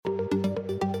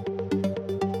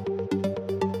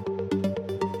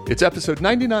It's episode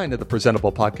 99 of the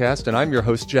Presentable Podcast, and I'm your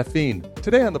host, Jeff Veen.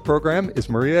 Today on the program is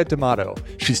Maria D'Amato.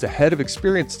 She's the head of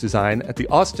experience design at the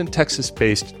Austin,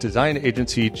 Texas-based design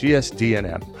agency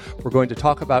GSD&M. We're going to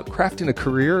talk about crafting a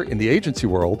career in the agency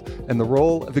world and the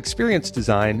role of experience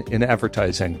design in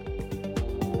advertising.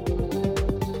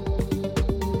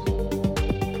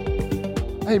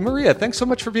 Hey, Maria, thanks so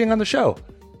much for being on the show.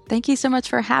 Thank you so much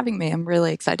for having me. I'm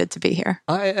really excited to be here.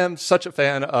 I am such a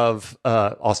fan of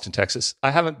Austin, Texas.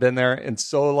 I haven't been there in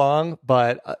so long,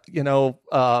 but,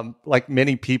 like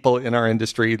many people in our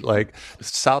industry, like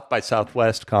South by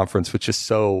Southwest conference, which is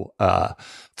so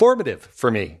formative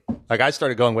for me. Like I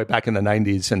started going way back in the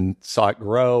 90s and saw it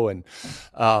grow and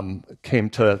came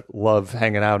to love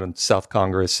hanging out in South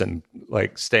Congress and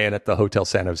like staying at the Hotel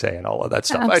San Jose and all of that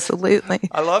stuff. Absolutely.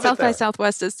 I love South it by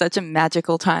Southwest is such a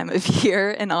magical time of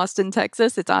year in Austin,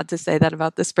 Texas. It's odd to say that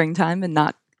about the springtime and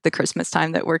not the Christmas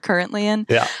time that we're currently in.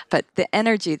 Yeah. But the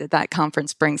energy that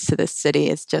conference brings to this city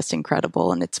is just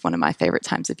incredible. And it's one of my favorite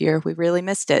times of year. We really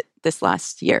missed it this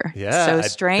last year. Yeah, so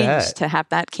strange to have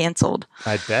that canceled.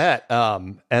 I bet.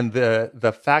 And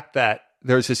the fact that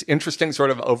there's this interesting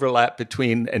sort of overlap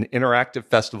between an interactive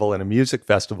festival and a music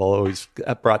festival always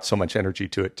brought so much energy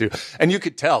to it too. And you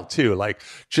could tell too, like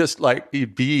just like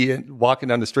you'd be walking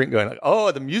down the street and going like,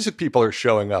 oh, the music people are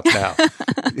showing up now.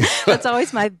 That's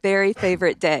always my very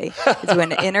favorite day is when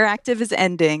interactive is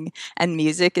ending and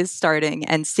music is starting,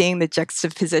 and seeing the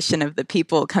juxtaposition of the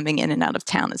people coming in and out of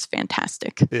town is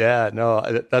fantastic. Yeah,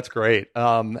 no, that's great.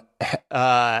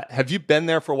 Have you been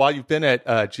there for a while? You've been at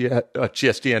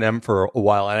GSD&M for a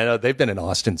while, and I know they've been in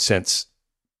Austin since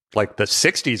like the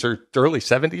 60s or early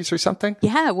 70s or something.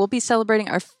 Yeah, we'll be celebrating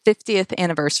our 50th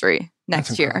anniversary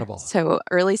next year. So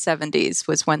early 70s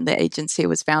was when the agency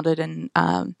was founded, and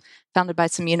founded by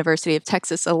some University of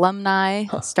Texas alumni,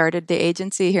 started the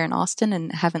agency here in Austin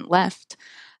and haven't left.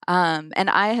 And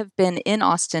I have been in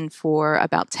Austin for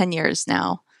about 10 years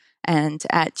now, and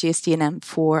at GSD&M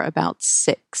for about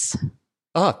 6.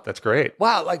 Oh, that's great.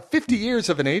 Wow, like 50 years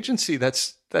of an agency,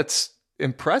 that's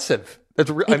impressive. It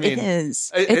is.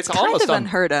 It's kind almost of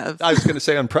unheard of. I was going to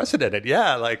say unprecedented.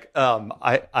 Yeah, like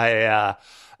I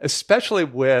especially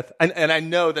with, and I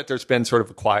know that there's been sort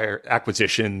of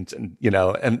acquisitions and,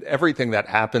 and everything that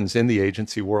happens in the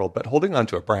agency world, but holding on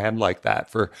to a brand like that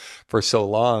for so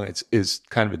long is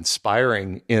kind of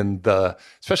inspiring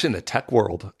especially in the tech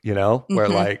world, where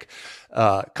like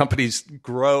companies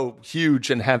grow huge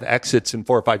and have exits in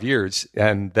 4 or 5 years,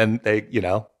 and then they,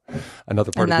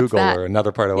 another part of Google or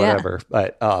another part of whatever.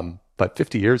 But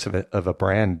 50 years of a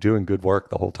brand doing good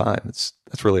work the whole time,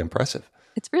 that's really impressive.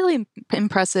 It's really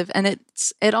impressive, and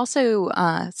it also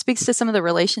speaks to some of the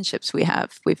relationships we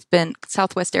have.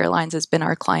 Southwest Airlines has been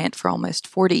our client for almost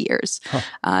 40 years.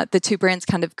 The two brands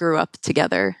kind of grew up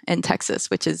together in Texas,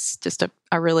 which is just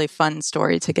a really fun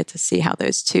story to get to see how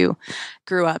those two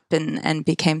grew up and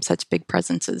became such big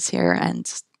presences here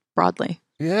and broadly.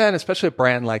 Yeah, and especially a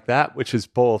brand like that, which is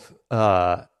both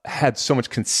had so much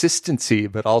consistency,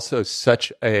 but also so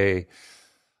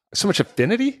much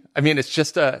affinity. I mean, it's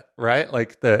just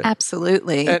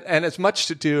absolutely, and as much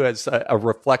to do as a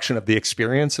reflection of the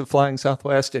experience of flying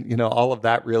Southwest, and all of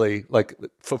that really like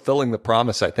fulfilling the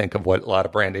promise, I think, of what a lot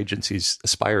of brand agencies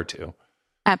aspire to.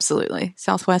 Absolutely,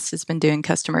 Southwest has been doing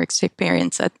customer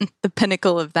experience at the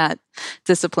pinnacle of that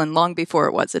discipline long before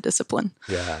it was a discipline.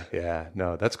 Yeah,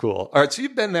 no, that's cool. All right, so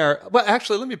you've been there. Well,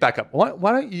 actually, let me back up. Why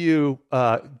don't you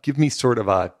give me sort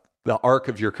of the arc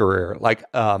of your career, like,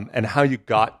 and how you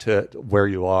got to where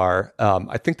you are.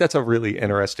 I think that's a really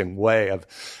interesting way of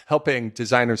helping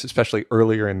designers, especially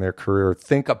earlier in their career,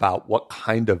 think about what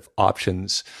kind of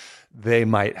options they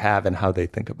might have and how they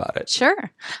think about it.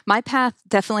 Sure. My path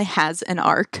definitely has an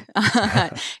arc.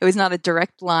 It was not a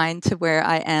direct line to where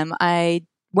I am. I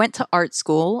went to art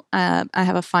school. I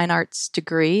have a fine arts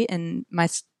degree, and my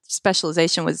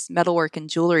specialization was metalwork and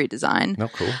jewelry design. Oh,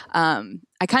 cool.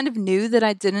 I kind of knew that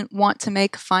I didn't want to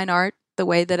make fine art the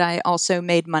way that I also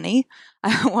made money.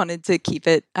 I wanted to keep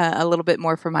it a little bit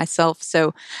more for myself.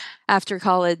 So after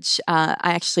college, I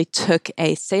actually took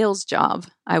a sales job.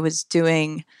 I was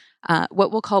doing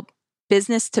what we'll call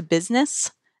business to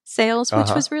business sales,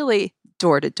 which was really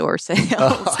door to door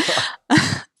sales.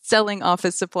 Selling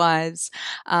office supplies.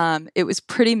 It was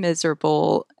pretty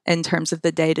miserable in terms of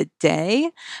the day to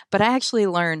day, but I actually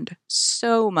learned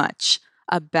so much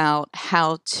about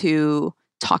how to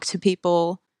talk to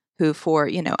people who, for,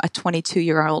 a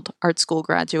 22-year-old art school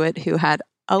graduate who had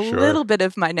a little bit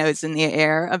of my nose in the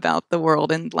air about the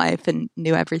world and life and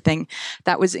knew everything,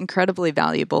 that was incredibly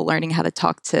valuable, learning how to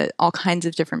talk to all kinds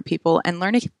of different people and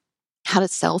learning how to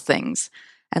sell things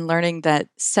and learning that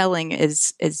selling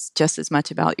is just as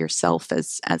much about yourself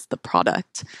as the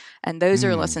product. And those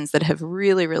are lessons that have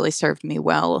really, really served me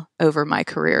well over my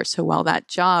career. So while that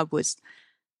job was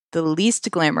the least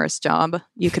glamorous job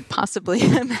you could possibly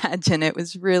imagine, it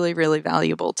was really, really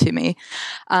valuable to me.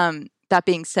 That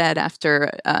being said,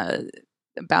 after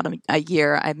about a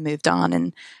year, I moved on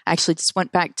and actually just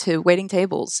went back to waiting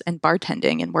tables and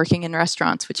bartending and working in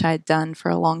restaurants, which I had done for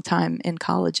a long time in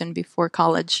college and before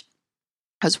college.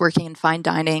 I was working in fine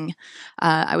dining.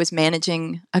 I managed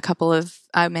a couple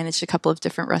of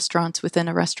different restaurants within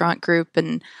a restaurant group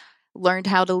and learned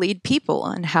how to lead people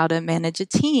and how to manage a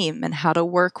team and how to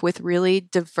work with really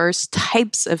diverse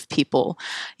types of people.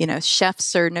 You know,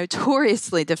 chefs are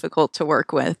notoriously difficult to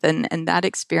work with. And that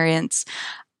experience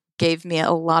gave me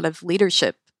a lot of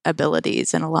leadership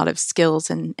abilities and a lot of skills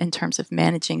in terms of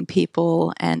managing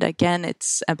people. And again,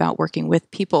 it's about working with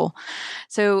people.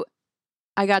 So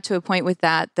I got to a point with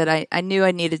that I knew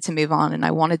I needed to move on and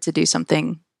I wanted to do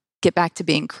something, get back to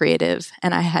being creative.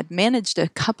 And I had managed a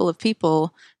couple of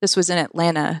people, this was in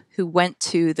Atlanta, who went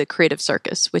to the Creative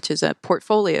Circus, which is a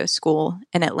portfolio school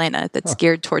in Atlanta that's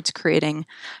geared towards creating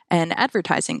an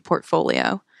advertising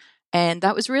portfolio. And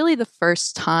that was really the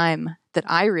first time that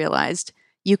I realized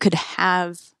you could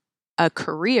have a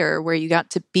career where you got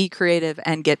to be creative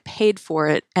and get paid for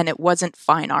it, and it wasn't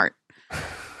fine art.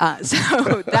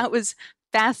 So that was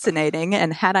fascinating.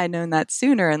 And had I known that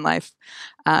sooner in life,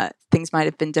 things might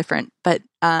have been different. But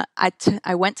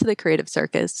I went to the Creative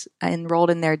Circus. I enrolled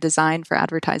in their Design for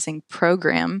Advertising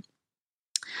program.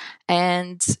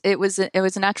 And it was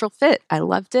a natural fit. I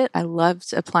loved it. I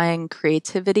loved applying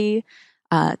creativity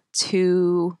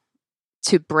to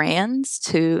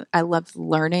brands. I loved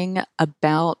learning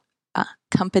about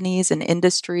companies and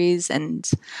industries and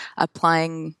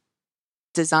applying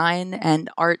design and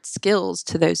art skills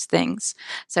to those things.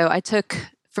 So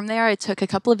from there, I took a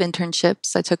couple of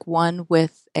internships. I took one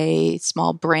with a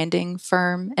small branding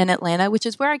firm in Atlanta, which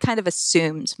is where I kind of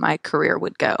assumed my career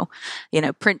would go. You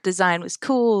know, print design was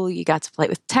cool. You got to play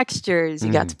with textures.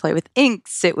 You got to play with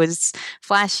inks. It was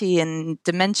flashy and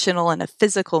dimensional in a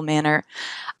physical manner.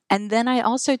 And then I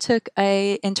also took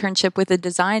an internship with a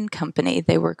design company.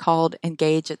 They were called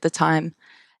Engage at the time,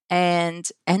 and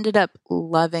ended up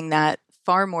loving that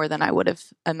far more than I would have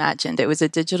imagined. It was a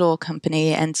digital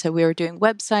company, and so we were doing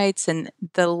websites, and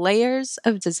the layers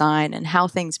of design and how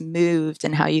things moved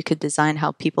and how you could design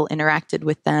how people interacted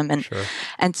with them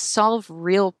and solve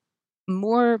real,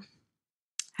 more,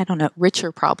 I don't know,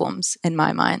 richer problems in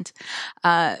my mind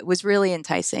was really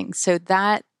enticing. So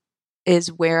that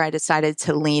is where I decided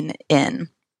to lean in.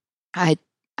 I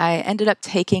ended up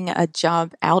taking a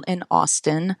job out in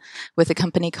Austin with a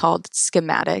company called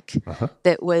Schematic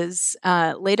that was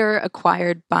later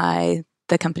acquired by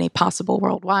the company Possible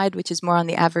Worldwide, which is more on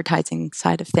the advertising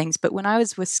side of things. But when I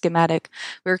was with Schematic,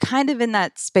 we were kind of in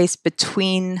that space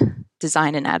between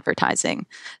design and advertising.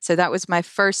 So that was my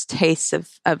first taste of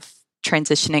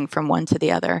transitioning from one to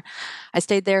the other. I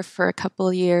stayed there for a couple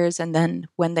of years, and then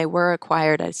when they were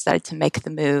acquired, I decided to make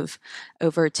the move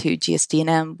over to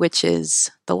GSD&M, which is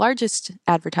the largest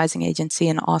advertising agency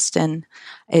in Austin.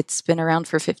 It's been around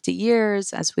for 50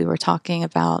 years, as we were talking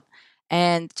about,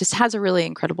 and just has a really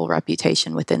incredible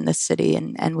reputation within the city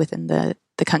and within the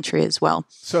country as well.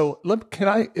 So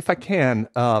if I can,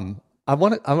 I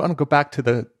want to go back to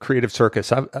the Creative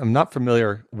Circus. I'm not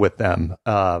familiar with them.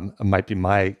 It might be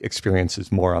my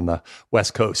experiences more on the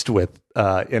West Coast with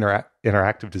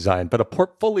interactive design, but a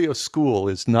portfolio school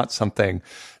is not something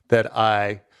that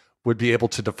I would be able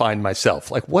to define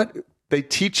myself. Like, what they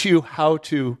teach you how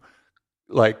to,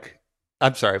 like,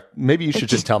 I'm sorry, maybe you should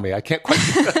just tell me. I can't quite.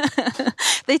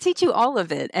 They teach you all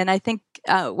of it. And I think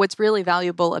what's really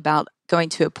valuable about going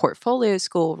to a portfolio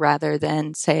school rather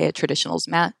than, say, a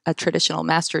traditional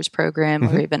master's program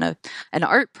or even an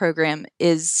art program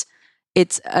is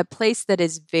it's a place that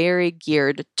is very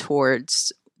geared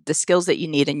towards the skills that you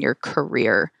need in your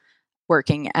career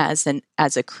working as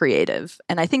a creative.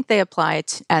 And I think they apply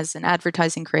it as an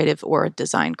advertising creative or a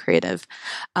design creative.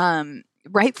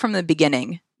 Right from the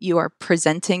beginning, you are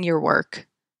presenting your work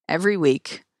every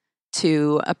week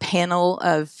to a panel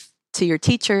to your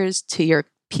teachers, to your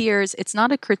peers. It's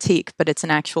not a critique, but it's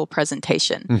an actual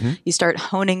presentation. You start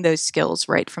honing those skills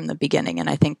right from the beginning. And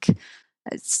I think,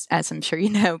 as I'm sure you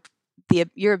know,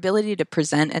 your ability to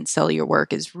present and sell your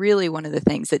work is really one of the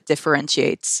things that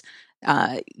differentiates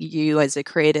you as a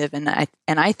creative, and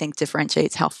I think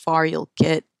differentiates how far you'll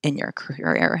get in your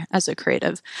career as a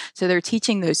creative. So they're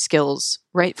teaching those skills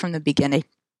right from the beginning.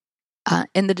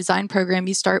 In the design program,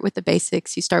 you start with the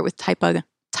basics. You start with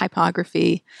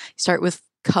typography. You start with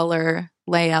color,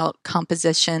 layout,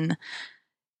 composition.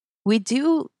 We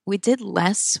did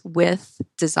less with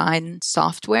design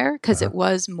software because it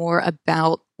was more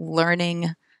about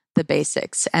learning the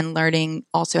basics and learning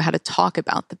also how to talk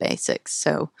about the basics.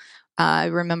 So I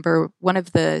remember one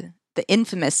of the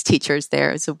infamous teachers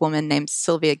there is a woman named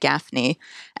Sylvia Gaffney,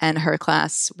 and her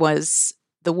class was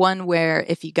the one where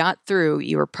if you got through,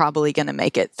 you were probably going to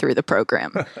make it through the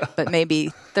program. But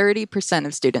maybe 30%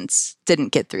 of students didn't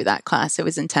get through that class. It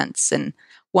was intense. And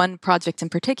one project in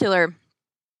particular,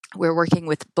 we're working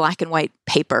with black and white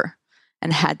paper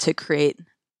and had to create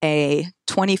a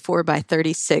 24 by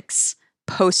 36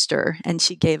 poster. And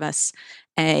she gave us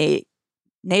a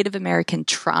Native American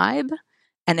tribe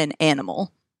and an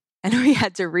animal. And we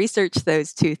had to research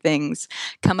those two things,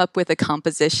 come up with a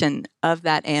composition of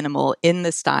that animal in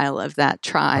the style of that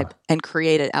tribe, and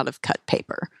create it out of cut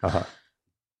paper.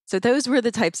 So those were the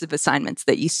types of assignments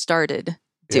that you started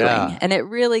doing. Yeah. And it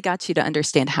really got you to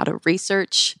understand how to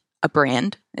research a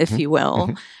brand, if you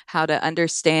will, how to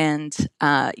understand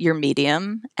your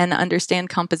medium and understand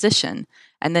composition.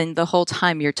 And then the whole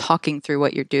time you're talking through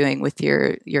what you're doing with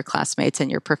your classmates and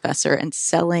your professor and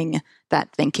selling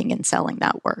that thinking and selling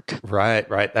that work. Right.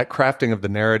 That crafting of the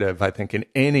narrative, I think, in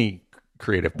any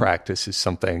creative practice is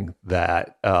something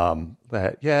that,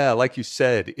 like you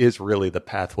said, is really the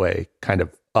pathway kind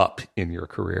of up in your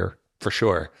career. For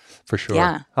sure.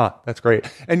 Yeah. That's great.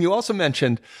 And you also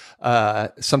mentioned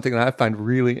something that I find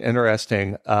really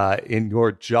interesting in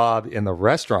your job in the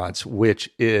restaurants, which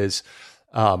is,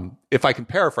 if I can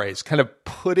paraphrase, kind of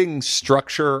putting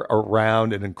structure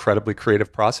around an incredibly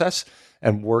creative process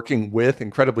and working with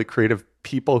incredibly creative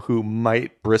people who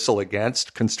might bristle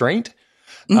against constraint.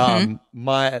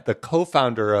 The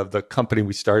co-founder of the company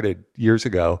we started years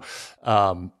ago,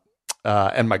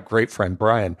 and my great friend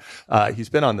Brian, he's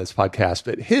been on this podcast,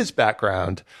 but his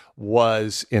background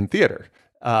was in theater,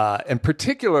 and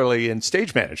particularly in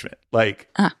stage management,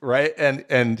 right?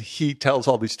 And he tells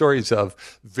all these stories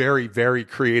of very, very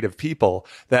creative people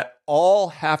that all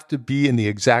have to be in the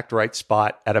exact right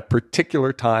spot at a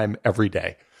particular time every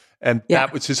day. And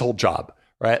that was his whole job.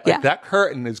 Right? That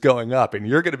curtain is going up and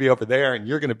you're going to be over there and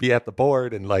you're going to be at the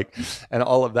board and and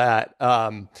all of that.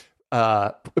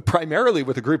 Primarily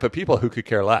with a group of people who could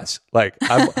care less.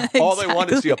 Exactly. All they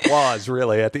want is the applause,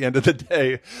 really, at the end of the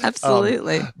day.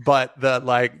 Absolutely. But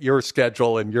your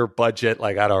schedule and your budget,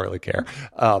 I don't really care.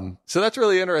 So that's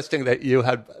really interesting that you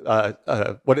had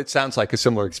what it sounds like a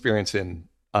similar experience in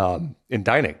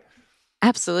dining.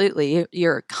 Absolutely.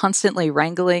 You're constantly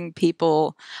wrangling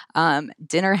people.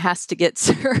 Dinner has to get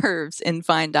served in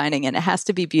fine dining and it has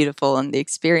to be beautiful and the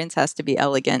experience has to be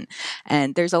elegant.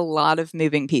 And there's a lot of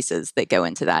moving pieces that go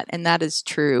into that. And that is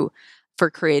true for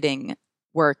creating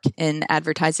work in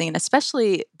advertising and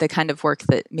especially the kind of work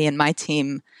that me and my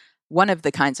team, one of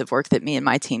the kinds of work that me and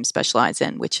my team specialize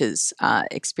in, which is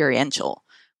experiential,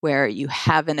 where you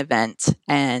have an event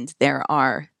and there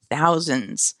are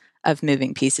thousands of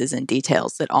moving pieces and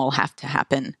details that all have to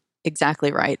happen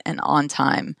exactly right and on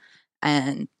time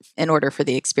and in order for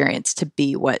the experience to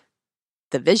be what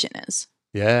the vision is.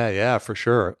 Yeah, for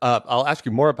sure. I'll ask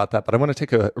you more about that, but I want to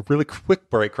take a really quick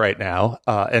break right now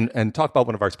and talk about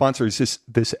one of our sponsors.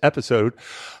 This episode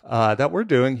that we're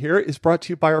doing here is brought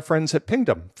to you by our friends at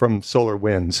Pingdom from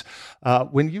SolarWinds.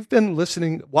 While you've been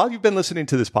listening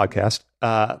to this podcast,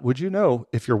 would you know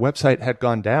if your website had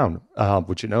gone down?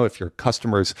 Would you know if your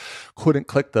customers couldn't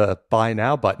click the buy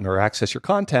now button or access your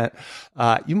content?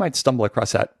 You might stumble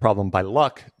across that problem by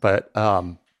luck, but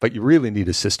you really need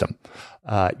a system.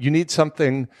 You need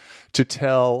something to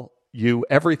tell you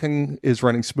everything is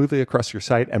running smoothly across your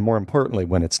site, and more importantly,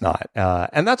 when it's not.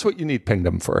 And that's what you need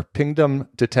Pingdom for. Pingdom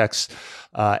detects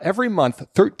every month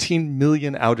 13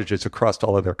 million outages across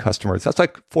all of their customers. That's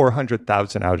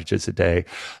 400,000 outages a day.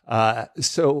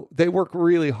 So they work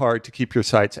really hard to keep your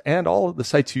sites and all of the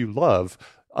sites you love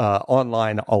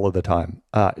online all of the time.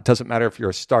 It doesn't matter if you're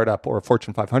a startup or a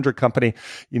Fortune 500 company.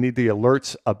 You need the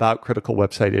alerts about critical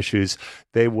website issues.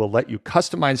 They will let you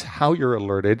customize how you're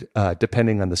alerted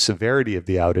depending on the severity of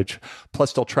the outage.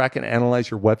 Plus, they'll track and analyze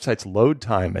your website's load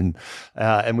time. And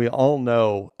we all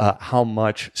know how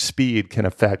much speed can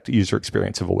affect user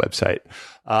experience of a website.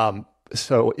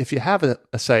 So if you have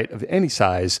a site of any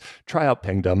size, try out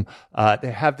Pingdom.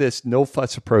 They have this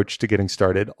no-fuss approach to getting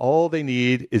started. All they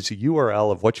need is a URL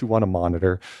of what you want to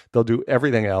monitor. They'll do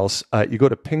everything else. You go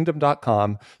to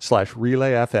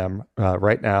pingdom.com/relayfm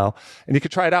right now, and you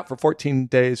can try it out for 14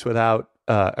 days without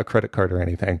a credit card or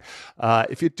anything.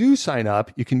 If you do sign up,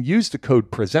 you can use the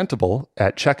code presentable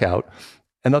at checkout.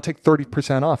 and they'll take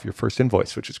 30% off your first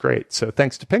invoice, which is great. So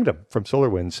thanks to Pingdom from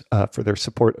SolarWinds for their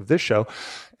support of this show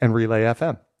and Relay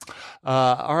FM.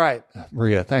 All right,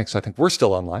 Maria, thanks. I think we're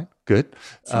still online. Good.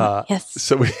 Yes.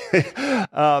 So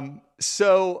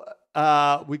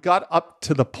we got up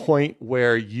to the point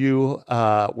where you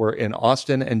were in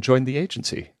Austin and joined the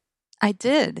agency. I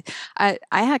did. I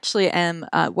actually am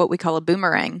what we call a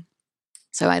boomerang.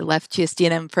 So I left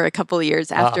GSD&M for a couple of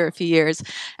years after a few years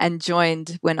and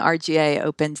joined when RGA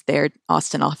opened their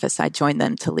Austin office. I joined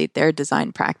them to lead their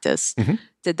design practice. Mm-hmm.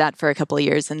 Did that for a couple of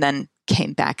years and then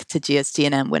came back to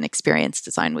GSD&M when experience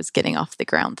design was getting off the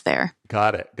ground there.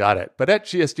 Got it. But at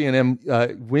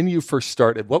GSD&M, when you first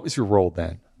started, what was your role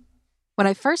then? When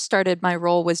I first started, my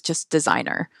role was just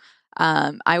designer.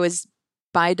 I was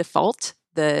by default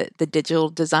the digital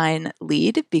design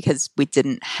lead because we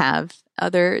didn't have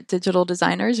other digital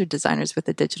designers or designers with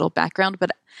a digital background.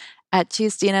 But at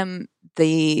GSD&M,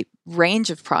 the range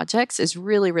of projects is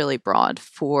really, really broad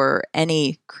for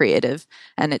any creative.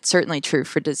 And it's certainly true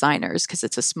for designers because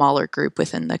it's a smaller group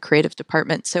within the creative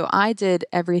department. So I did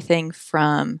everything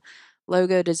from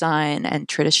logo design and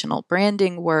traditional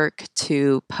branding work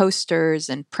to posters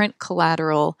and print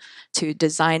collateral to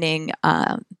designing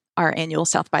our annual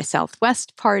South by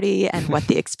Southwest party and what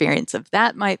the experience of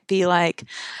that might be like,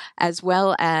 as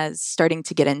well as starting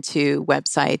to get into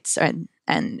websites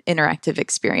and interactive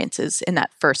experiences in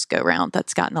that first go round.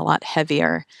 That's gotten a lot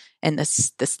heavier in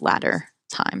this latter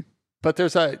time. But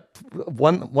there's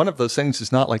one of those things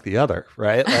is not like the other,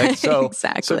 right? Like, so,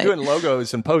 exactly. So doing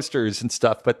logos and posters and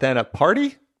stuff, but then a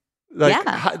party?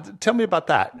 Tell me about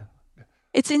that.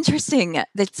 It's interesting.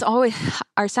 It's always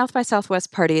our South by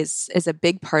Southwest party is a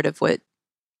big part of what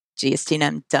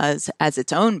GSD&M does as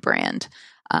its own brand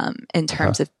in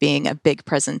terms of being a big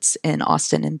presence in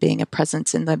Austin and being a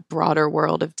presence in the broader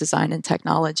world of design and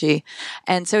technology.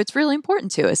 And so it's really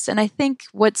important to us. And I think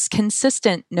what's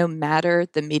consistent, no matter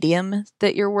the medium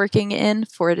that you're working in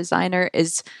for a designer,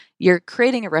 is you're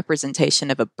creating a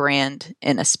representation of a brand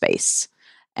in a space.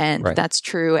 And that's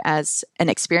true as an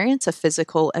experience, a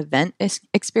physical event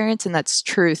experience, and that's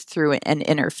true through an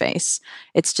interface.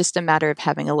 It's just a matter of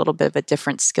having a little bit of a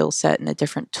different skill set and a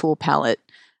different tool palette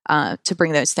to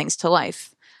bring those things to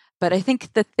life. But I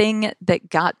think the thing that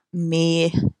got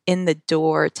me in the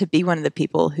door to be one of the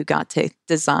people who got to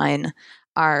design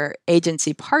our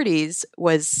agency parties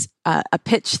was a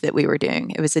pitch that we were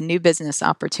doing. It was a new business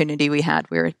opportunity we had.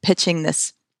 We were pitching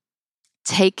this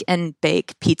take and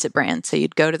bake pizza brand. So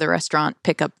you'd go to the restaurant,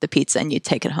 pick up the pizza, and you'd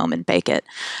take it home and bake it.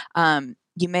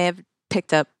 You may have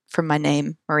picked up from my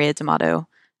name, Maria D'Amato.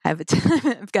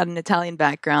 I've got an Italian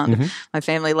background. Mm-hmm. My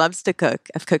family loves to cook.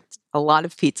 I've cooked a lot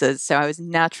of pizzas. So I was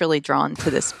naturally drawn to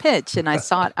this pitch. And I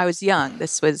saw it, I was young. I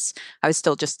was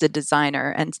still just a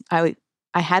designer. And I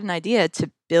had an idea to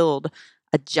build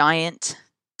a giant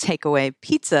takeaway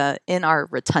pizza in our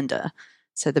rotunda.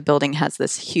 So the building has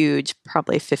this huge,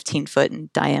 probably 15-foot in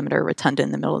diameter rotunda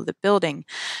in the middle of the building.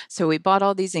 So we bought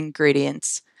all these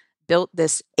ingredients, built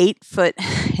this 8-foot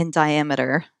in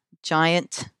diameter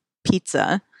giant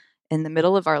pizza in the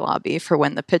middle of our lobby for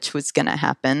when the pitch was going to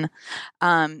happen.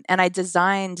 And I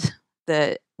designed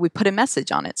we put a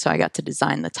message on it. So I got to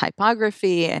design the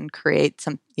typography and create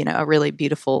a really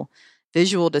beautiful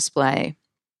visual display.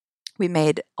 We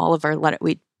made all of our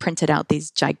we printed out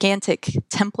these gigantic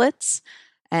templates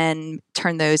and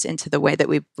turned those into the way that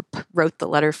we wrote the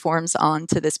letter forms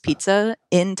onto this pizza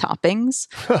in toppings.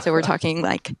 So we're talking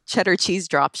like cheddar cheese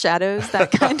drop shadows,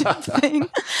 that kind of thing.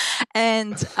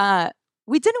 And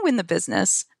we didn't win the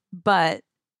business, but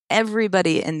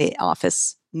everybody in the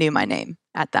office knew my name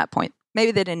at that point.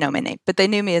 Maybe they didn't know my name, but they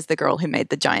knew me as the girl who made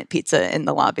the giant pizza in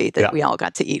the lobby that we all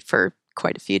got to eat for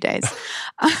quite a few days.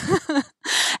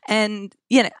 And,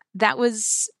 that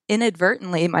was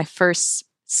inadvertently my first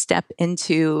step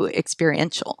into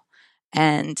experiential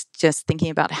and just thinking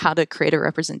about how to create a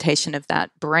representation of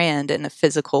that brand in a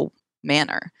physical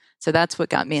manner. So that's what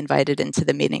got me invited into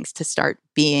the meetings to start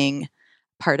being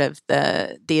part of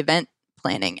the event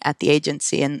planning at the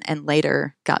agency and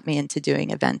later got me into doing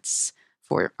events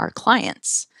for our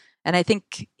clients. And I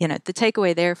think, the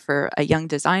takeaway there for a young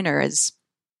designer is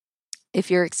if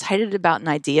you're excited about an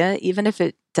idea, even if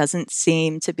it doesn't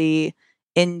seem to be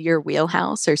in your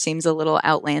wheelhouse or seems a little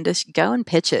outlandish, go and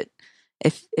pitch it.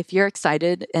 If you're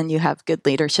excited and you have good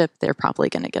leadership, they're probably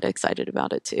going to get excited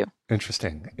about it too.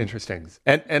 Interesting.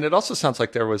 And it also sounds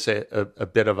like there was a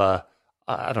bit of a,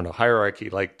 hierarchy,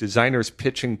 like designers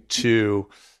pitching to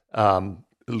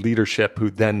leadership who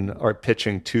then are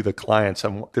pitching to the clients.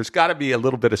 And there's got to be a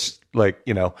little bit of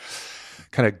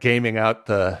kind of gaming out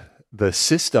the the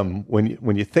system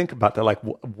when you think about that, like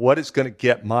what is going to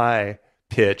get my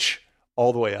pitch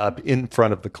all the way up in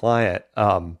front of the client,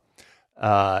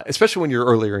 especially when you're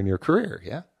earlier in your career.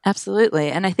 Yeah.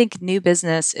 Absolutely. And I think new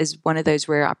business is one of those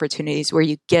rare opportunities where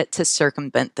you get to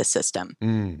circumvent the system.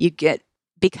 You get,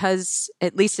 because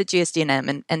at least at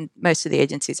GSD&M and most of the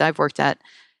agencies I've worked at,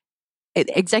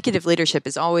 executive leadership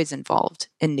is always involved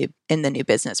in the new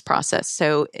business process.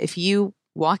 So if you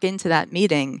walk into that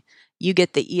meeting, you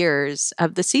get the ears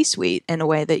of the C-suite in a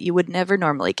way that you would never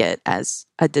normally get as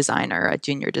a designer, a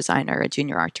junior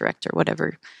art director,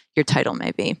 whatever your title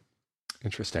may be.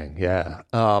 Interesting. Yeah.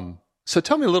 So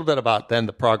tell me a little bit about then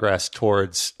the progress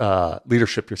towards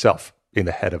leadership yourself, being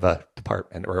the head of a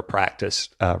department or a practice,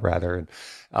 rather,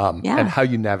 and how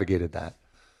you navigated that.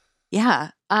 Yeah.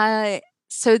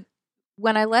 So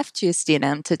when I left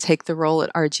GSD&M to take the role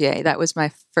at RGA, that was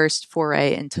my first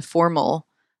foray into formal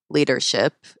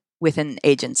leadership within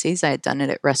agencies. I had done it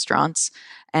at restaurants.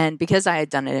 And because I had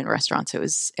done it in restaurants, it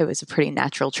was a pretty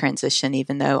natural transition,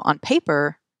 even though on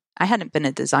paper, I hadn't been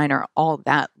a designer all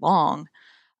that long.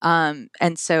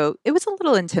 And so it was a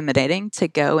little intimidating to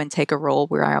go and take a role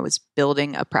where I was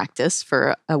building a practice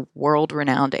for a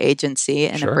world-renowned agency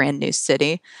in a brand new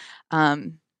city.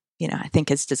 I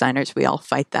think as designers, we all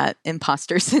fight that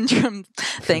imposter syndrome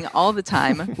thing all the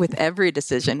time with every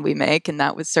decision we make. And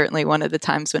that was certainly one of the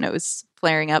times when it was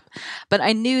flaring up. But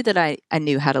I knew that I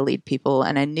knew how to lead people,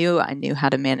 and I knew how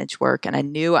to manage work, and I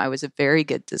knew I was a very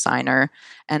good designer.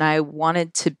 And I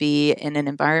wanted to be in an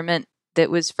environment that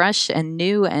was fresh and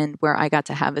new and where I got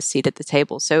to have a seat at the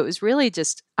table. So it was really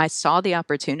just, I saw the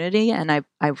opportunity and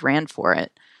I ran for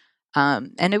it.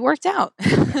 And it worked out.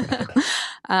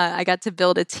 I got to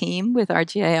build a team with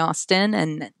RGA Austin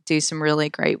and do some really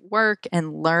great work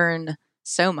and learn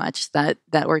so much. That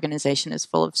organization is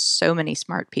full of so many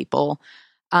smart people,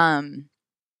 and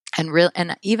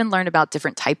even learn about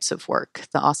different types of work.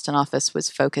 The Austin office was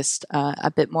focused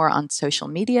a bit more on social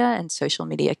media and social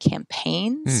media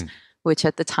campaigns, which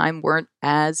at the time weren't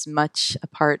as much a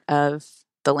part of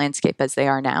the landscape as they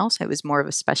are now. So it was more of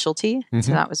a specialty. Mm-hmm.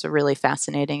 So that was a really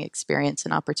fascinating experience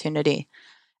and opportunity.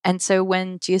 And so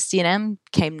when GSD&M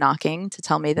came knocking to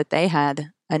tell me that they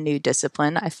had a new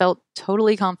discipline, I felt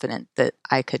totally confident that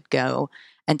I could go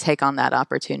and take on that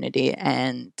opportunity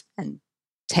and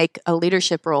take a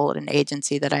leadership role at an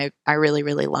agency that I really,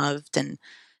 really loved, and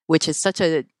which is such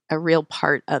a real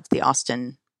part of the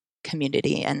Austin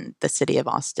community and the city of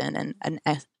Austin, and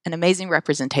an amazing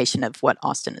representation of what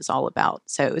Austin is all about.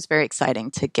 So it was very exciting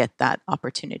to get that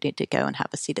opportunity to go and have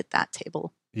a seat at that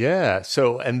table. Yeah.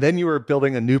 So, and then you were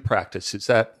building a new practice. Is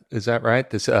that right?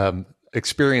 This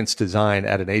experience design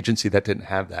at an agency that didn't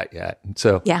have that yet. And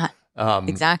so, yeah,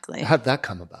 exactly. How'd that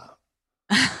come about?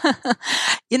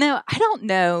 I don't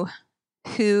know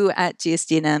who at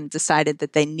GSD&M decided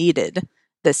that they needed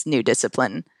this new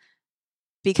discipline.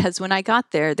 Because when I got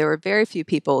there were very few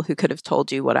people who could have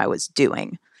told you what I was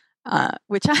doing,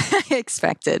 which I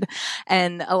expected.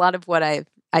 And a lot of what I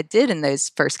did in those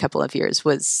first couple of years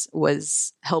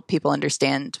was help people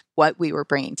understand what we were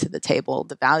bringing to the table,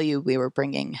 the value we were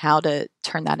bringing, how to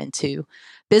turn that into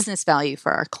business value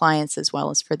for our clients as well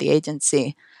as for the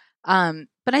agency.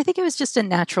 But I think it was just a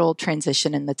natural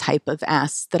transition in the type of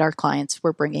asks that our clients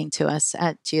were bringing to us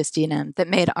at GSD&M that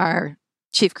made our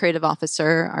Chief Creative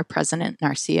Officer, our president, and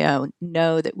our CEO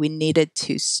know that we needed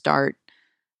to start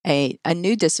a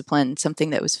new discipline,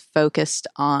 something that was focused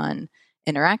on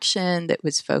interaction, that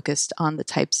was focused on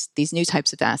these new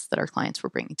types of asks that our clients were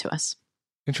bringing to us.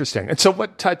 Interesting. And so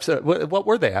what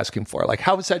were they asking for? Like,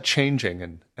 how is that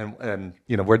changing, and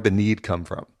where'd the need come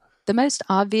from? The most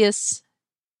obvious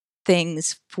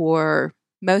things for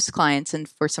most clients and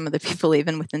for some of the people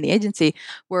even within the agency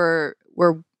was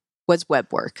web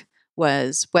work.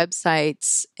 Was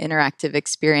websites, interactive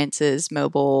experiences,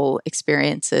 mobile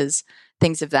experiences,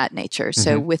 things of that nature. Mm-hmm.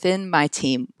 So within my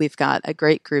team, we've got a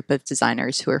great group of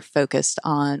designers who are focused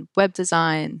on web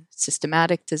design,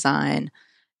 systematic design,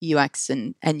 UX,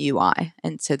 and UI.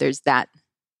 And so there's that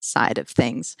side of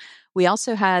things. We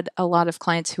also had a lot of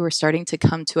clients who were starting to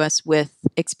come to us with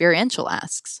experiential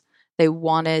asks. They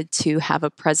wanted to have a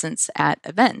presence at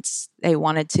events. They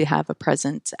wanted to have a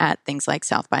presence at things like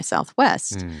South by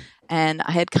Southwest. And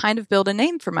I had kind of built a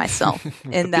name for myself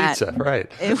in that. Pizza, right.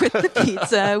 With the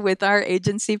pizza, with our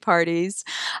agency parties.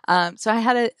 So I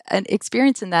had an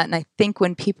experience in that. And I think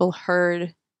when people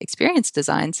heard experience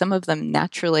design, some of them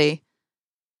naturally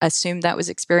assumed that was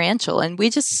experiential. And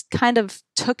we just kind of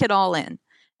took it all in.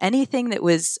 Anything that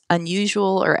was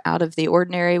unusual or out of the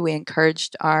ordinary, we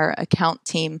encouraged our account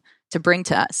team to bring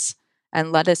to us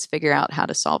and let us figure out how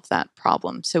to solve that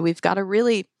problem. So we've got a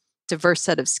really diverse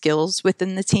set of skills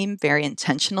within the team very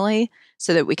intentionally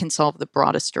so that we can solve the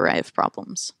broadest array of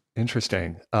problems.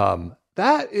 Interesting.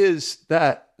 That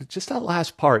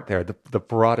last part there, the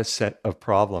broadest set of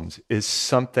problems is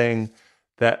something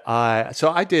that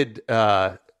I did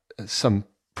some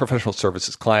professional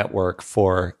services client work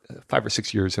for 5 or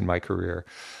 6 years in my career.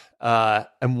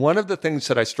 And one of the things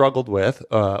that I struggled with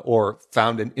or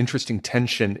found an interesting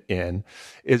tension in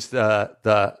is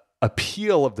the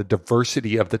appeal of the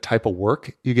diversity of the type of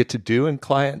work you get to do in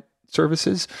client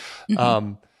services,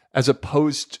 as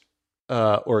opposed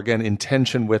or again, in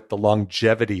tension with the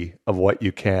longevity of what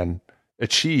you can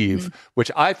achieve,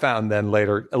 which I found then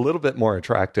later a little bit more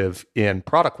attractive in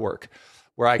product work,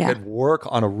 where I could work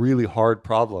on a really hard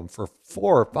problem for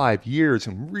 4 or 5 years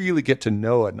and really get to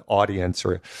know an audience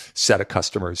or a set of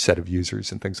customers, set of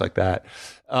users, and things like that.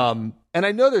 And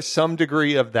I know there's some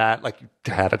degree of that, like you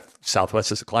had a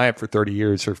Southwest as a client for 30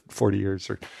 years or 40 years,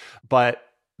 but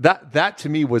that to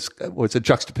me was a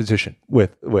juxtaposition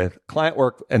with client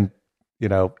work and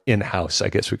in-house, I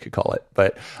guess we could call it.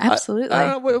 But absolutely.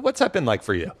 I don't know, what's that been like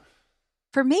for you?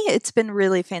 For me, it's been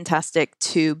really fantastic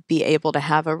to be able to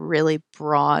have a really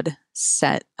broad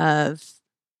set of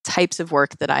types of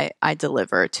work that I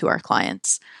deliver to our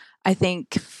clients. I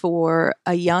think for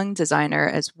a young designer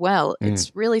as well,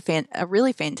 it's really a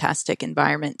really fantastic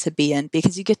environment to be in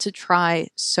because you get to try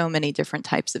so many different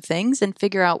types of things and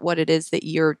figure out what it is that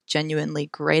you're genuinely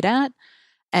great at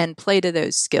and play to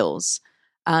those skills.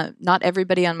 Not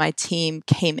everybody on my team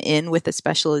came in with a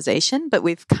specialization, but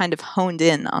we've kind of honed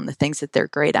in on the things that they're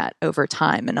great at over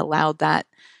time and allowed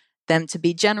them to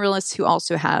be generalists who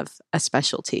also have a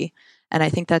specialty. And I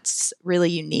think that's really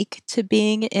unique to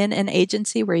being in an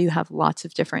agency where you have lots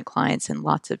of different clients and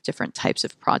lots of different types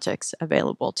of projects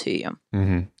available to you.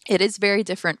 It is very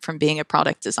different from being a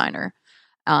product designer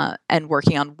and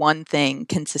working on one thing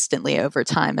consistently over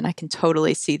time. And I can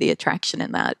totally see the attraction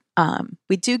in that.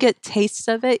 We do get tastes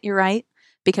of it, you're right,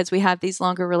 because we have these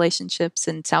longer relationships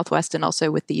in Southwest and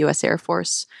also with the U.S. Air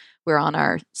Force. We're on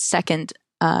our second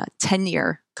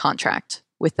 10-year contract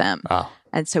with them. Wow.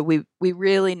 And so we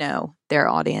really know their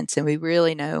audience and we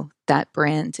really know that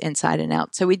brand inside and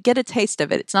out. So we'd get a taste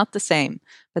of it. It's not the same,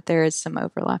 but there is some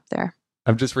overlap there.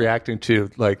 I'm just reacting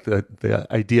to like the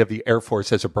idea of the Air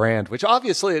Force as a brand, which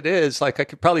obviously it is. Like I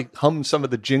could probably hum some of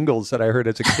the jingles that I heard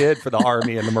as a kid for the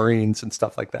Army and the Marines and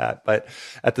stuff like that. But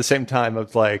at the same time,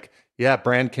 of like, yeah,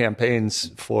 brand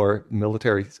campaigns for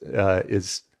military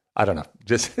is, I don't know,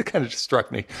 just it kind of just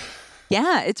struck me.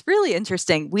 Yeah, it's really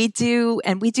interesting. We do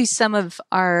some of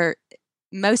our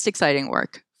most exciting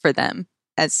work for them,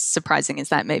 as surprising as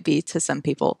that may be to some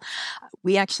people.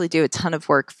 We actually do a ton of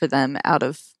work for them out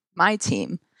of my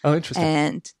team. Oh, interesting.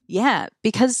 And yeah,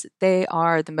 because they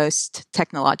are the most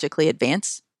technologically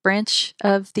advanced branch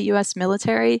of the U.S.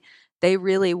 military, they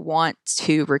really want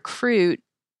to recruit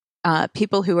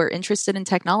people who are interested in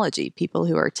technology, people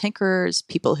who are tinkerers,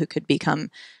 people who could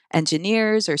become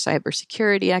engineers or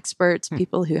cybersecurity experts,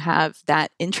 people who have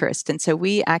that interest. And so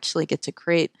we actually get to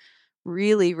create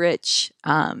really rich,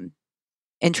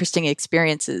 interesting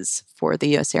experiences for the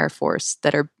U.S. Air Force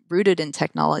that are rooted in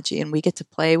technology. And we get to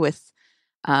play with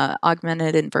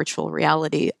augmented and virtual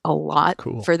reality a lot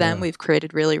for them. Yeah. We've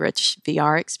created really rich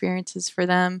VR experiences for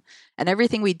them. And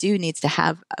everything we do needs to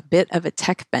have a bit of a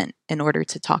tech bent in order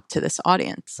to talk to this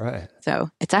audience. Right.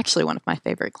 So it's actually one of my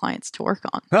favorite clients to work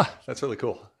on. That's really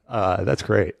cool. That's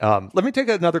great. Let me take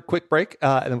another quick break,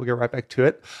 and then we'll get right back to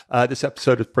it. This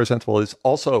episode of Presentable is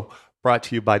also brought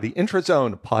to you by the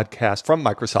IntraZone podcast from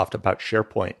Microsoft about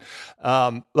SharePoint.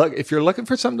 Look, if you're looking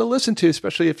for something to listen to,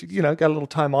 especially if you got a little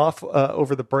time off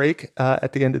over the break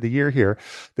at the end of the year here,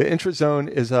 the IntraZone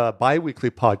is a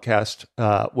bi-weekly podcast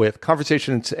with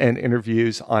conversations and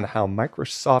interviews on how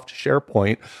Microsoft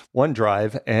SharePoint,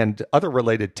 OneDrive, and other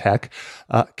related tech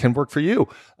can work for you.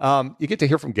 You get to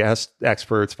hear from guest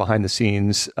experts behind the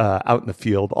scenes, out in the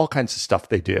field, all kinds of stuff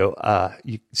they do.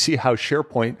 You see how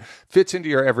SharePoint fits into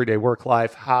your everyday work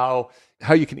life, how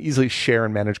you can easily share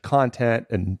and manage content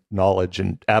and knowledge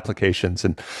and applications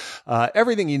and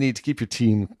everything you need to keep your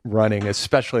team running,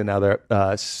 especially now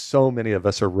that so many of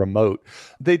us are remote.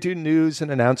 They do news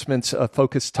and announcements, a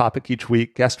focused topic each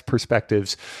week, guest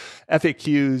perspectives,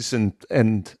 FAQs,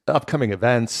 and upcoming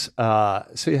events,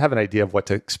 so you have an idea of what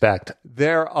to expect.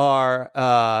 There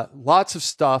are lots of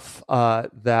stuff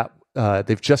that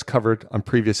they've just covered on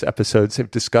previous episodes.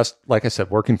 They've discussed, like I said,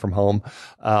 working from home,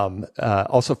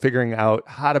 also figuring out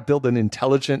how to build an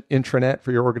intelligent intranet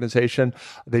for your organization.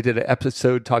 They did an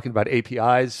episode talking about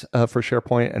APIs for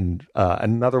SharePoint, and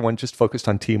another one just focused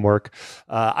on teamwork.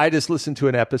 I just listened to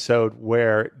an episode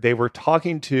where they were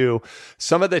talking to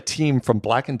some of the team from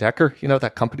Black & Decker,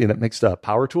 that company that makes the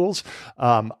power tools,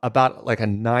 about like a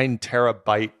 9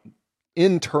 terabyte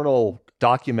internal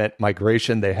document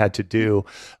migration they had to do.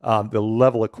 The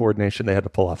level of coordination they had to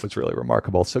pull off was really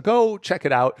remarkable. So go check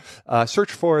it out.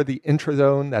 Search for the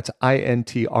Intrazone. That's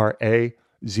INTRAZONE.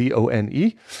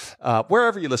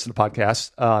 Wherever you listen to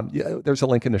podcasts, there's a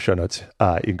link in the show notes.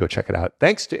 You can go check it out.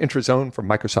 Thanks to Intrazone from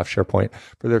Microsoft SharePoint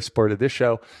for their support of this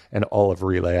show and all of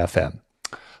Relay FM.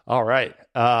 All right.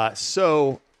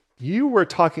 So you were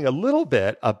talking a little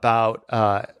bit about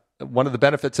one of the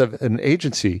benefits of an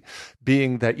agency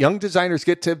being that young designers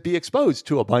get to be exposed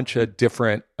to a bunch of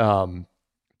different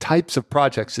types of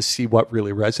projects to see what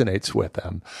really resonates with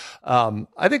them.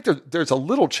 I think there's a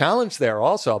little challenge there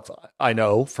also. I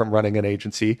know from running an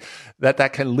agency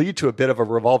that can lead to a bit of a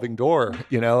revolving door,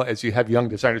 as you have young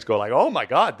designers go like, oh my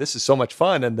God, this is so much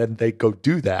fun. And then they go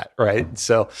do that. Right.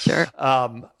 So, sure.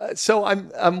 So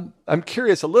I'm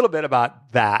curious a little bit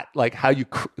about that, like how you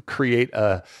create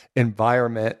a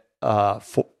environment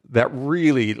that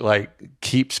really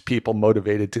keeps people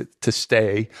motivated to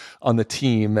stay on the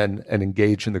team and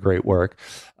engage in the great work.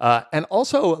 And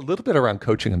also a little bit around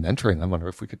coaching and mentoring. I wonder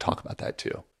if we could talk about that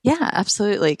too. Yeah,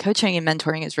 absolutely. Coaching and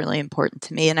mentoring is really important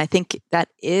to me. And I think that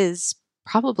is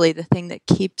probably the thing that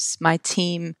keeps my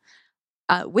team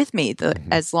with me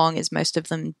as long as most of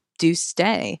them do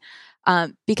stay.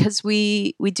 Because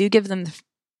we do give them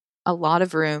a lot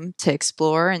of room to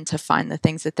explore and to find the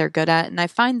things that they're good at. And I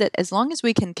find that as long as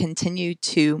we can continue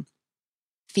to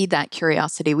feed that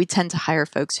curiosity, we tend to hire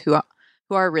folks who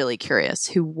are really curious,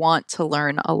 who want to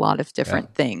learn a lot of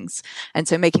different things. And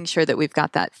so making sure that we've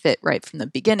got that fit right from the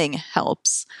beginning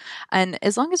helps. And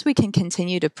as long as we can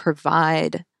continue to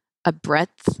provide a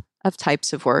breadth of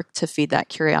types of work to feed that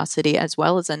curiosity, as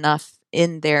well as enough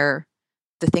in the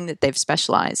thing that they've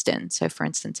specialized in. So for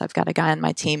instance, I've got a guy on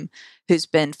my team who's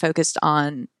been focused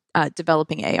on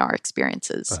developing AR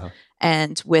experiences.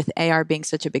 And with AR being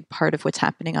such a big part of what's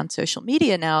happening on social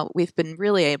media now, we've been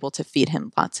really able to feed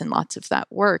him lots and lots of that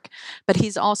work. But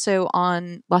he's also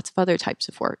on lots of other types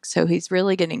of work. So he's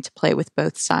really getting to play with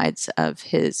both sides of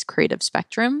his creative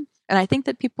spectrum. And I think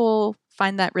that people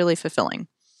find that really fulfilling.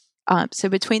 So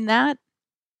between that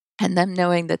and them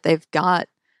knowing that they've got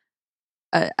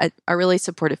a really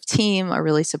supportive team, a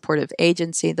really supportive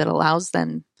agency that allows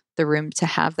them the room to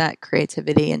have that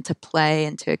creativity and to play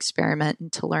and to experiment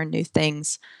and to learn new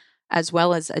things, as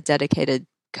well as a dedicated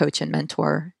coach and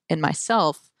mentor in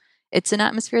myself, it's an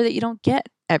atmosphere that you don't get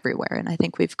everywhere. And I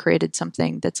think we've created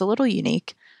something that's a little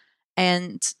unique.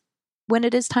 And when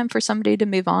it is time for somebody to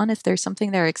move on, if there's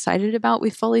something they're excited about, we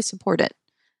fully support it.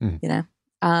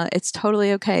 It's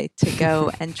totally okay to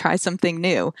go and try something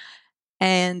new.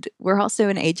 And we're also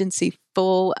an agency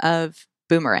full of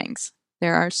boomerangs.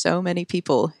 There are so many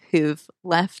people who've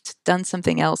left, done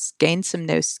something else, gained some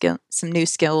new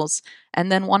skills,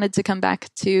 and then wanted to come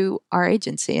back to our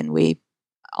agency. And we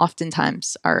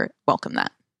oftentimes welcome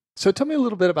that. So tell me a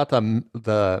little bit about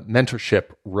the mentorship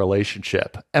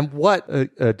relationship and what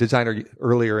a designer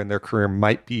earlier in their career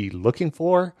might be looking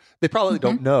for. They probably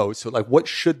don't know. So what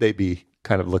should they be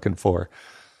kind of looking for?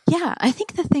 Yeah, I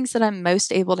think the things that I'm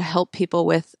most able to help people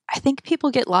with, I think people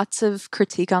get lots of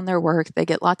critique on their work. They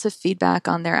get lots of feedback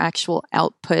on their actual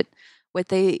output. What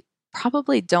they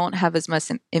probably don't have as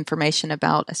much information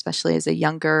about, especially as a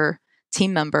younger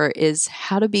team member, is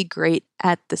how to be great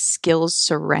at the skills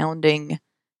surrounding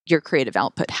your creative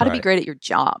output, how to be great at your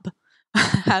job,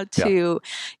 how to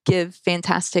give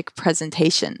fantastic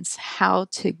presentations, how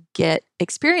to get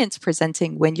experience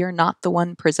presenting when you're not the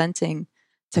one presenting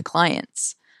to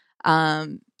clients.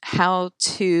 How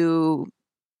to,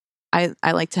 I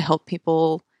like to help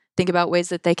people think about ways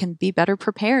that they can be better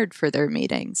prepared for their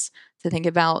meetings, to think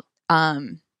about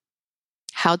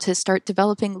how to start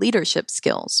developing leadership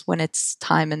skills when it's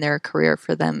time in their career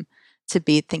for them to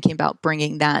be thinking about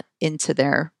bringing that into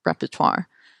their repertoire.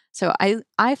 So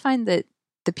I find that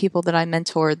the people that I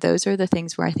mentor, those are the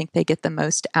things where I think they get the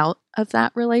most out of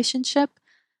that relationship,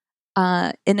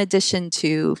 in addition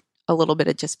to a little bit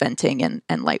of just venting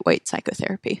and lightweight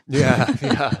psychotherapy. Yeah.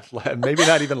 Maybe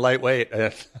not even lightweight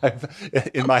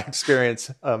in my experience,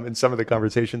 in some of the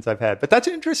conversations I've had. But that's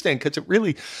interesting because it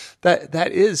really,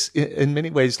 that is in many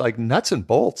ways like nuts and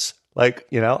bolts,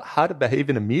 how to behave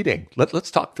in a meeting.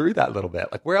 Let's talk through that a little bit.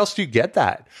 Where else do you get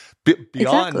that? Beyond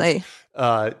Exactly.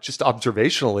 just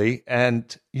observationally.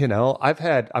 And,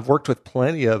 I've worked with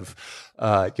plenty of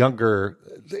younger,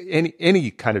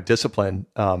 any kind of discipline,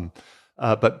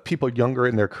 but people younger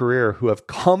in their career who have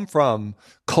come from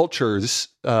cultures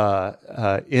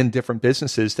in different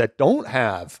businesses that don't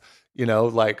have,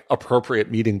 like appropriate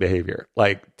meeting behavior,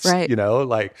 like, right.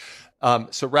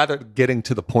 So rather than getting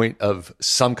to the point of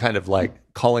some kind of like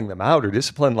calling them out or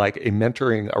discipline, like a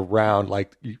mentoring around,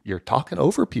 like you're talking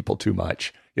over people too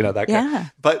much, that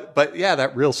kind. But yeah,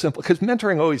 that real simple, because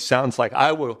mentoring always sounds like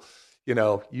I will,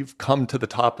 you've come to the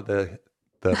top of the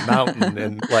mountain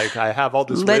and like I have all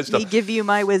this wisdom. Let me give you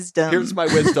my wisdom. Here's my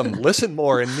wisdom. Listen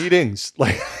more in meetings.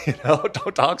 Like,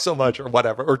 don't talk so much or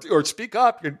whatever, or speak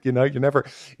up. You're never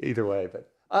either way. But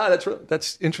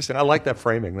that's interesting. I like that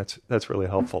framing. That's really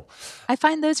helpful. I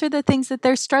find those are the things that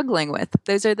they're struggling with.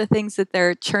 Those are the things that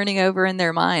they're churning over in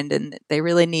their mind, and they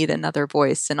really need another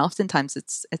voice. And oftentimes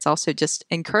it's also just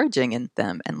encouraging in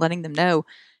them and letting them know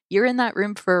you're in that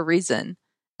room for a reason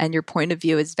and your point of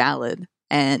view is valid.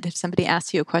 And if somebody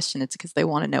asks you a question, it's because they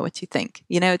want to know what you think.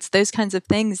 It's those kinds of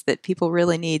things that people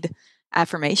really need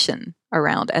affirmation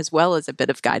around, as well as a bit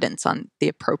of guidance on the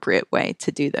appropriate way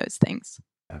to do those things.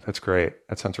 Yeah, that's great.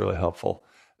 That sounds really helpful.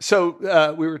 So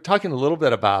we were talking a little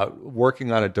bit about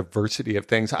working on a diversity of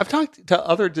things. I've talked to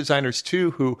other designers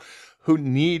too who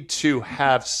need to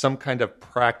have some kind of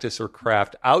practice or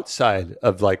craft outside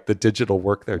of like the digital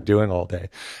work they're doing all day.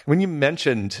 When you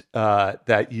mentioned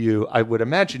that I would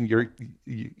imagine you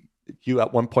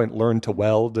at one point learned to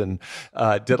weld and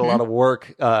did a lot of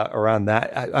work around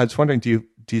that. I was wondering, do you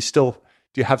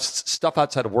have stuff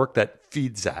outside of work that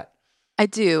feeds that? I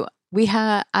do.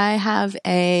 I have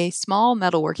a small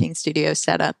metalworking studio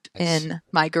set up in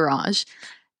my garage.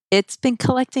 It's been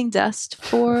collecting dust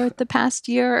for the past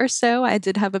year or so. I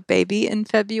did have a baby in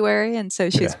February, and so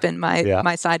she's been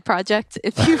my side project,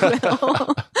 if you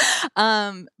will.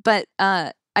 But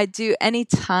I do,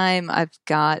 anytime I've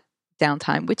got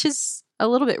downtime, which is a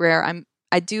little bit rare,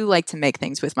 I do like to make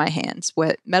things with my hands.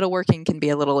 What metalworking can be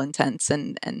a little intense,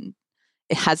 and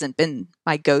it hasn't been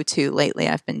my go-to lately.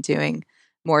 I've been doing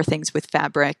more things with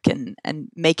fabric and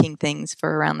making things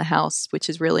for around the house, which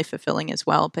is really fulfilling as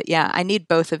well. But yeah, I need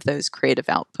both of those creative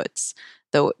outputs,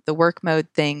 the work mode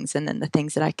things, and then the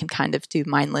things that I can kind of do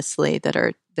mindlessly that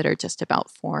are just about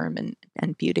form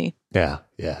and beauty. Yeah.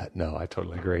 No, I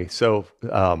totally agree. So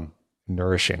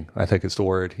nourishing, I think is the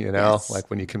word, Yes. like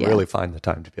when you can really find the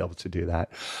time to be able to do that.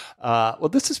 Well,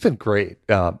 this has been great.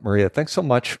 Maria, thanks so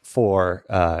much for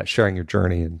sharing your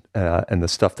journey and the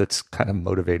stuff that's kind of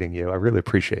motivating you. I really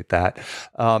appreciate that.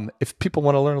 If people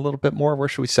want to learn a little bit more, where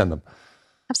should we send them?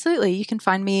 Absolutely. You can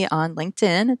find me on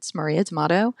LinkedIn. It's Maria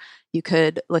D'Amato. You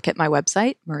could look at my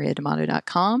website,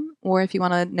 mariadamato.com, or if you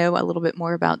want to know a little bit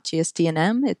more about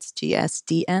GSD&M, it's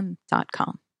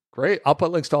gsdm.com. Great. I'll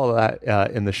put links to all of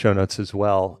that in the show notes as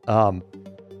well.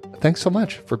 Thanks so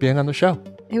much for being on the show.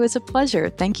 It was a pleasure.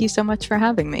 Thank you so much for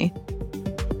having me.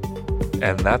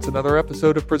 And that's another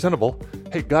episode of Presentable.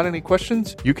 Hey, got any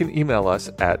questions? You can email us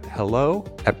at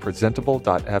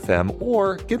hello@presentable.fm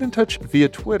or get in touch via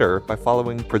Twitter by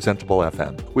following Presentable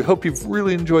FM. We hope you've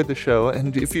really enjoyed the show,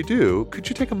 and if you do, could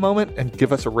you take a moment and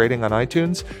give us a rating on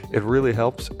iTunes? It really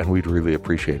helps, and we'd really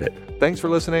appreciate it. Thanks for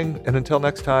listening, and until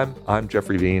next time, I'm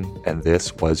Jeffrey Veen, and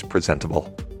this was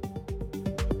Presentable.